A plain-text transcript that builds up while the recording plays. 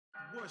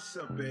What's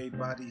up,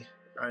 everybody?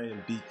 I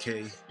am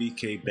BK,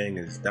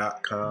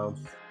 bkbangers.com.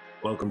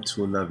 Welcome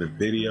to another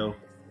video.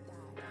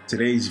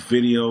 Today's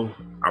video,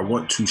 I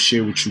want to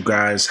share with you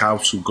guys how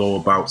to go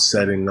about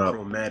setting up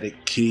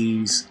chromatic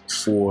keys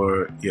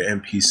for your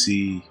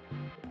MPC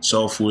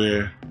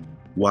software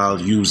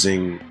while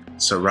using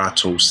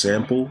Serato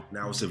Sample.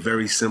 Now, it's a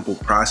very simple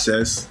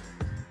process,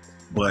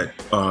 but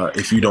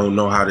if you don't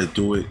know how to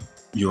do it,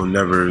 you'll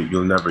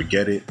never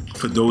get it.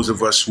 For those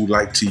of us who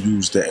like to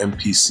use the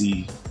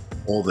MPC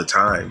all the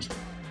time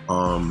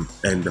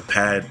and the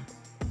pad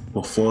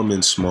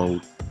performance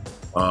mode,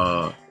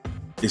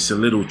 it's a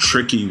little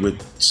tricky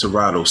with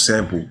Serato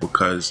Sample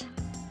because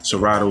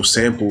Serato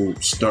Sample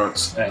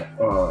starts at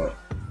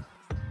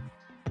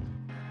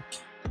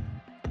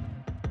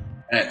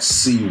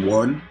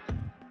C1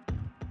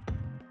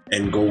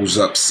 and goes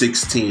up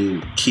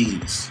 16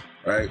 keys,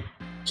 right?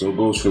 So it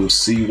goes from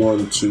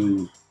C1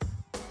 to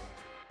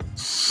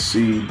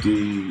C,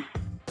 D,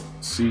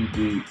 E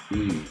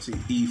to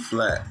E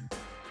flat,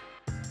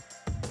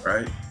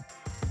 right?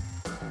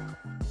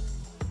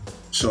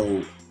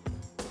 So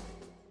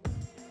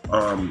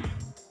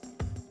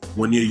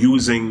when you're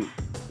using,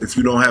 if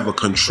you don't have a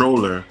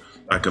controller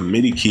like a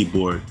MIDI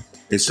keyboard,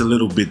 it's a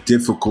little bit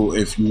difficult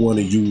if you want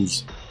to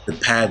use the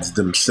pads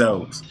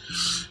themselves.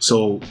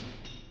 So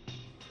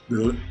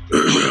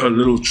a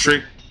little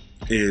trick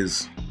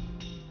is,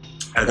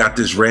 I got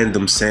this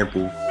random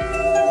sample.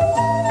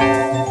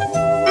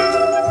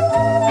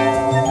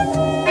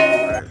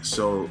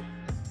 So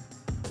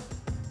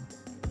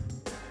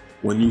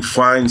when you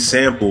find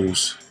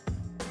samples,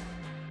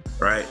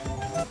 right,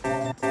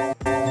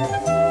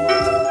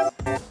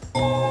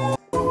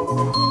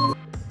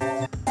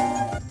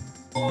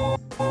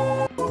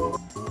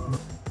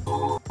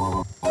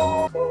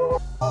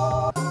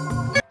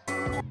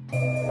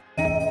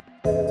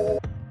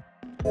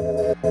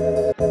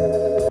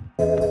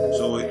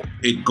 so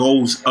it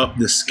goes up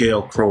the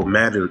scale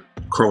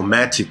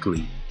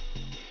chromatically.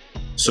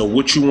 So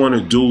what you want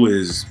to do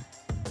is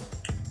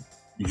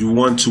you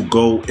want to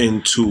go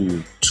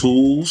into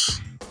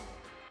tools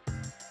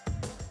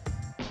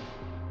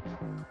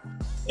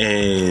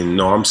and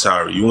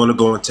you want to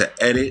go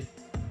into edit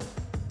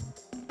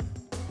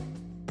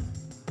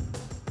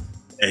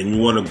and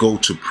you want to go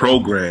to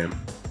program,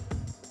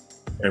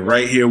 and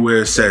right here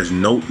where it says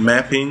note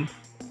mapping,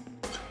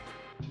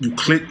 you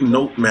click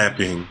note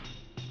mapping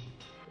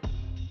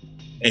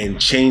and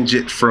change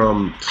it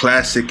from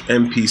classic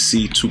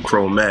MPC to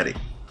chromatic,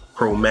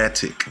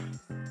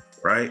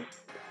 right?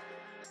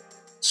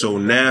 So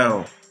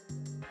now,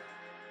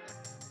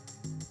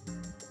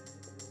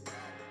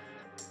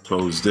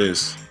 close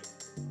this.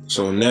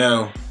 So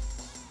now,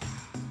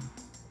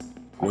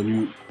 when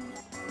you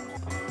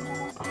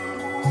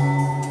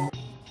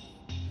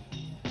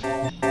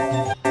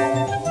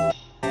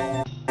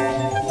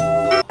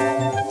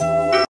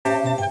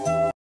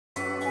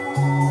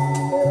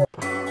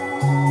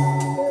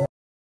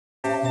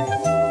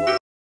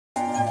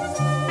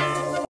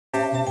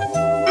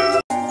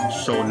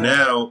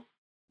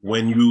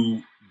when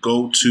you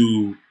go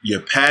to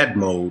your pad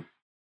mode,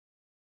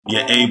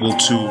 you're able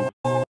to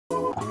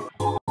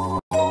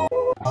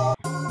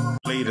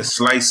play the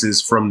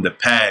slices from the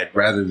pad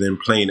rather than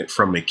playing it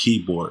from a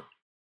keyboard,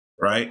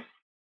 right?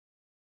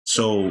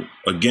 So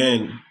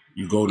again,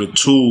 you go to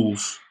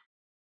tools,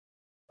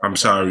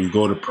 you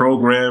go to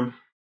program,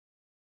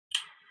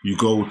 you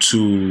go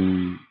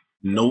to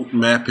note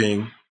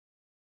mapping,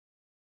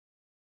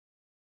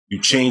 you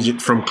change it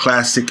from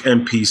classic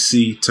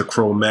MPC to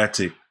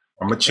chromatic.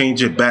 I'm gonna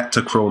change it back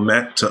to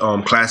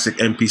classic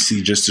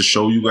MPC just to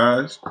show you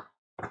guys.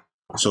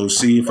 So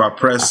see, if I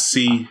press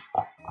C,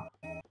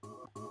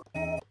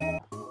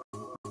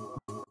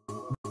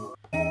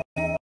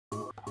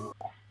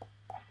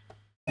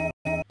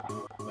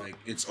 like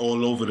it's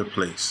all over the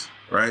place,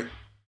 right?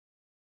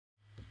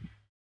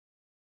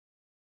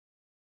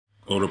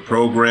 Go to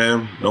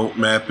program, note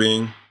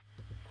mapping,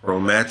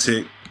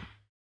 chromatic.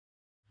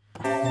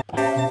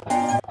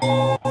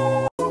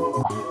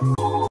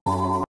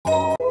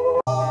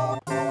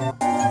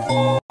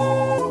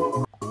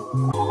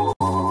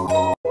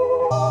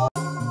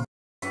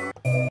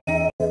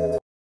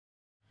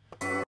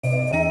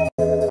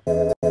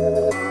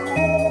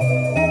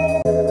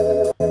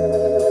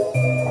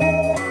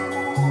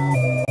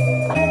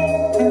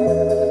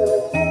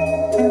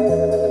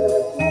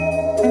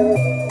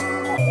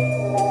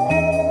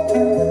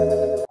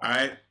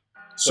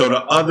 So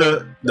the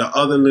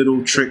other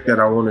little trick that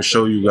I want to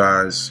show you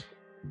guys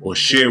or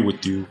share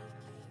with you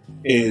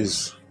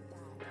is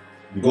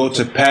you go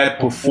to pad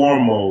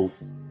perform mode,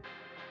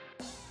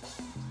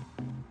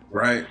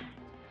 right?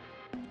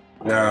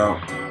 Now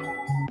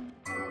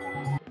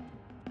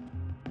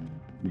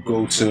you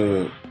go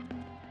to,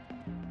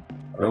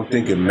 I don't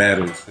think it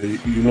matters.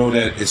 You know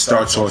that it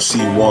starts on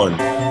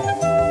C1.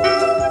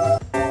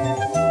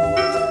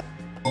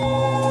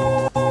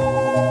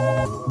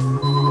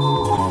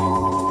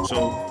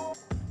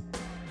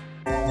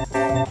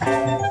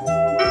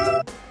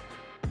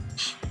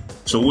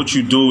 So what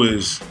you do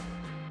is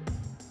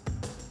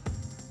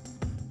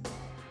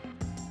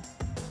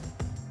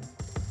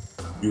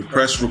You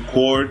press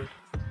record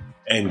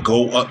and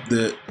go up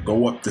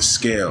the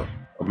scale.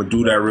 I'm gonna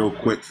do that real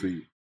quick for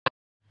you.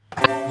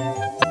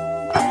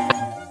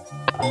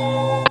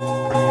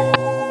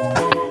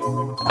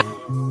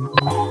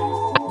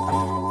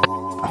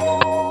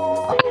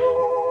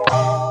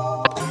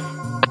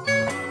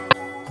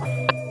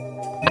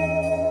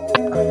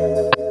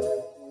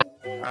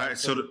 Alright,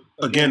 so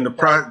again,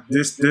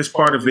 this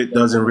part of it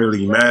doesn't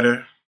really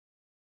matter.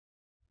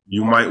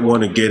 You might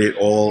want to get it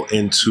all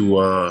into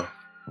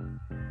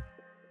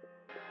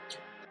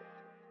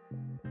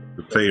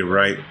to play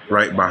right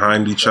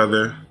behind each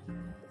other.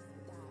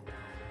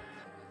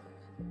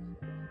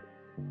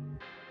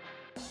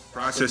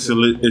 Process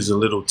is a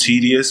little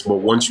tedious, but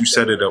once you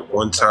set it up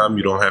one time,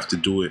 you don't have to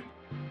do it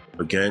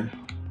again.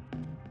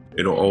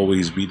 It'll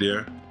always be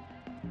there.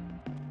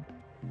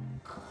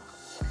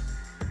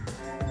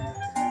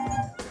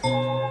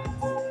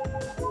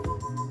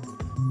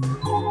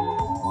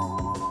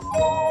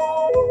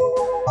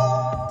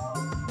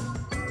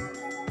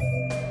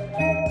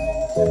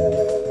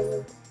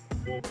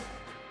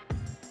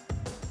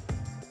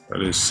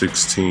 That is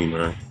 16,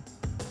 right?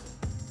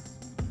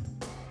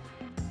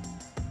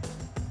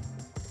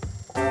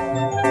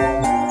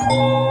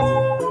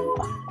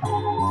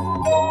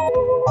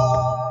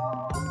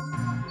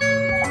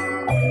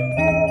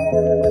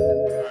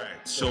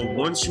 So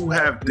once you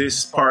have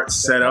this part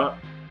set up,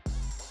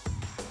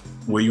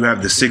 where you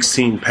have the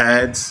 16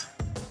 pads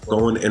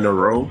going in a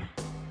row,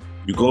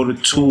 you go to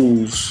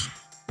Tools.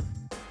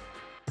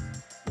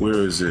 Where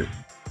is it?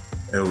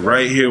 And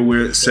right here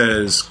where it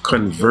says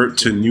Convert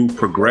to New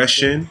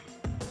Progression,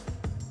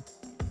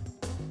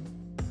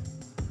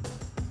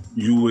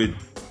 you would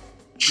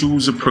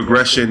choose a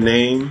progression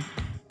name.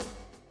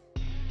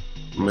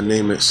 I'm gonna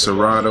name it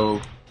Serato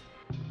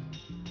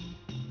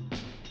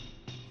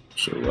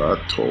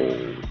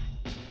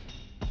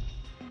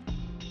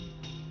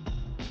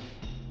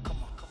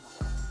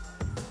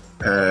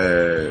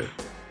Pad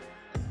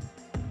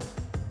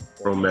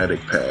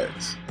Chromatic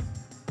Pads.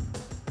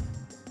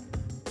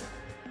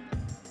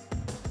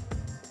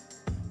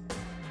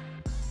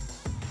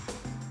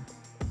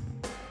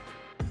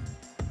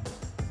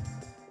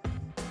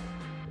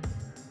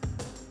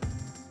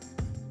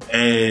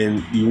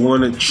 And you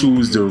want to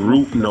choose the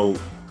root note.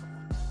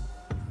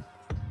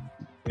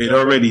 It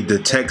already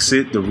detects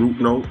it, the root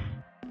note.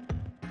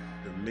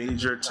 The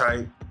major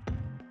type,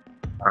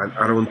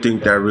 I don't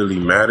think that really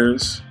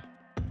matters,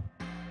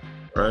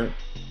 right?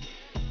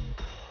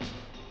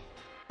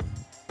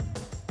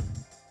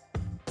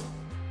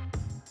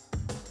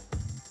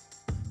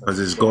 Because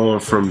it's going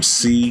from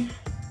C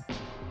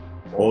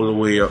all the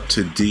way up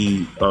to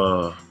D,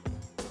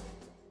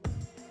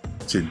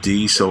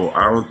 so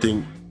I don't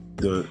think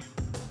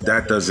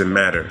that doesn't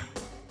matter.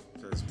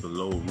 It says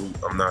below root.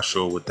 I'm not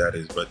sure what that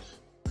is, but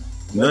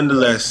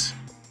nonetheless,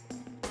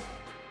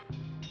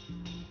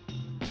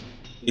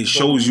 it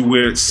shows you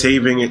where it's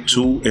saving it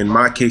to. In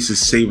my case, it's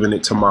saving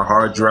it to my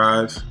hard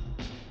drive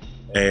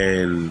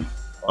and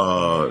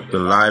the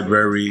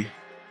library.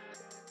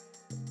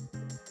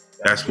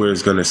 That's where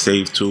it's gonna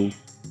save to.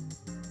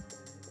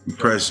 You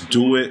press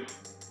do it.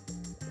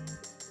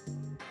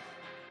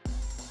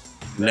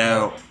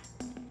 Now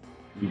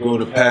you go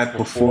to pad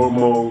perform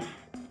mode.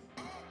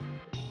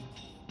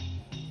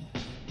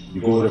 You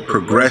go to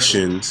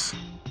progressions.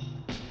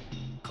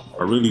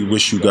 I really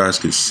wish you guys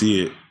could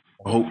see it.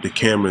 I hope the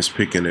camera's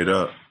picking it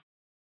up.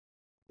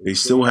 They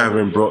still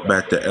haven't brought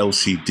back the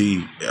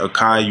LCD.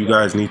 Akai, you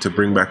guys need to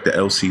bring back the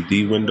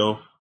LCD window.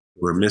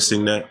 We're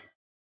missing that.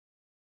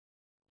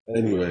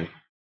 Anyway,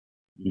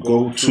 you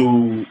go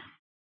to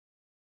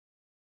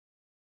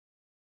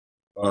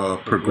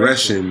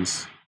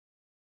progressions.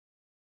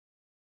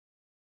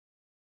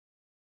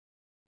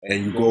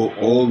 And you go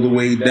all the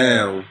way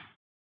down,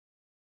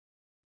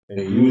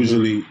 and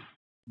usually,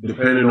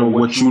 depending on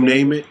what you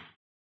name it,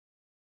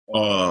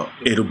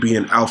 it'll be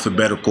in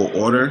alphabetical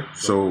order.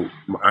 So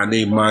I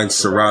named mine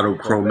Serato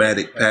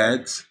Chromatic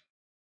Pads,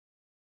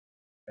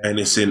 and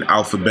it's in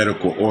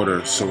alphabetical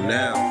order. So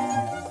now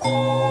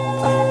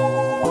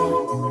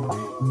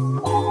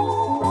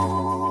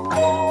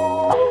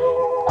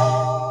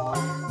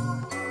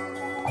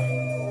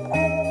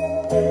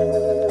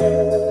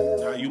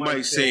you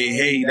might say,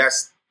 hey,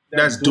 that's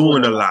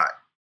doing a lot.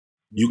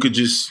 You could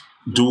just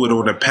do it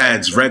on the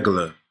pads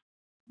regular.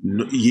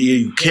 Yeah,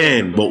 you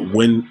can, but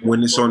when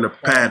it's on the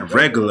pad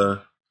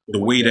regular, the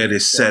way that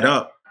it's set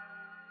up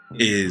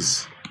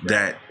is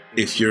that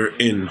if you're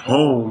in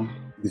home,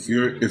 if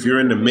you're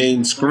in the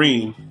main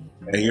screen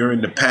and you're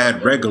in the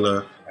pad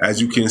regular, as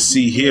you can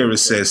see here, it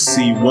says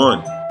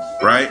C1,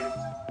 right?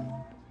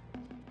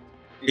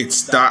 It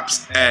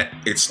starts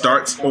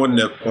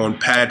on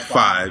pad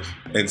 5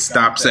 and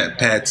stops at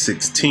pad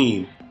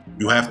 16.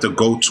 You have to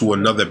go to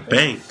another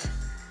bank,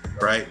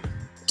 right,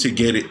 to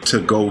get it to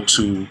go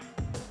to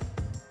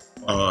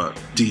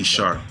D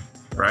sharp,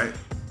 right?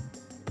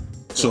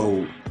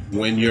 So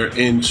when you're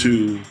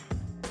into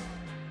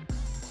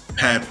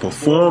pad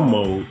perform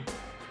mode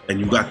and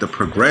you got the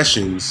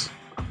progressions,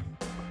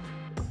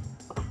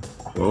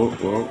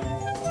 whoa.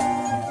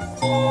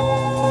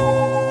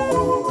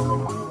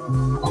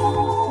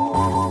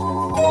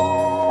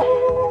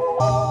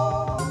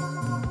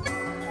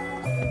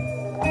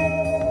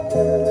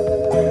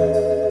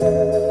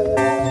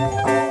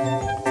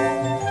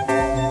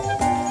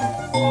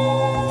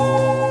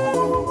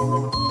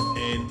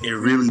 It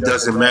really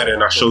doesn't matter,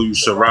 and I show you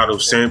Serato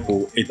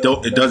sample. It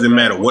doesn't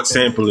matter what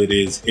sample it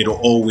is. It'll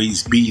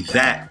always be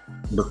that,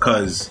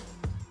 because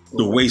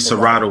the way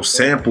Serato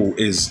sample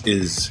is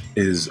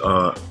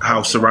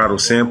how Serato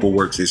sample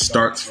works. It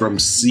starts from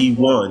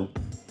C1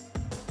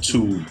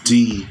 to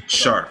D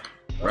sharp,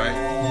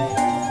 right?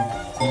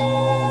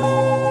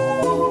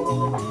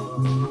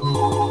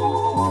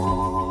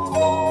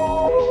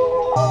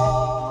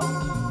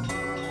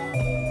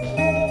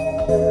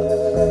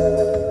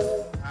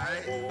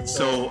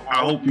 So I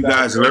hope you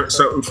guys learned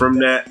something from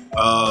that.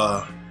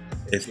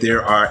 If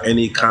there are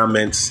any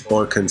comments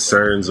or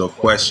concerns or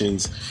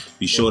questions,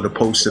 be sure to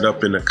post it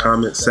up in the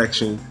comment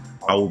section.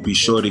 I will be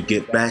sure to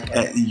get back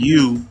at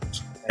you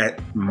at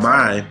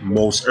my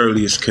most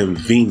earliest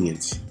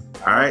convenience.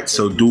 All right,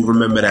 so do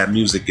remember that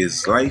music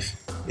is life.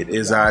 It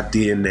is our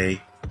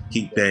DNA.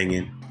 Keep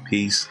banging.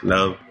 Peace,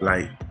 love,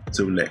 light.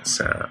 Till next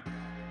time.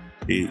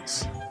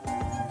 Peace.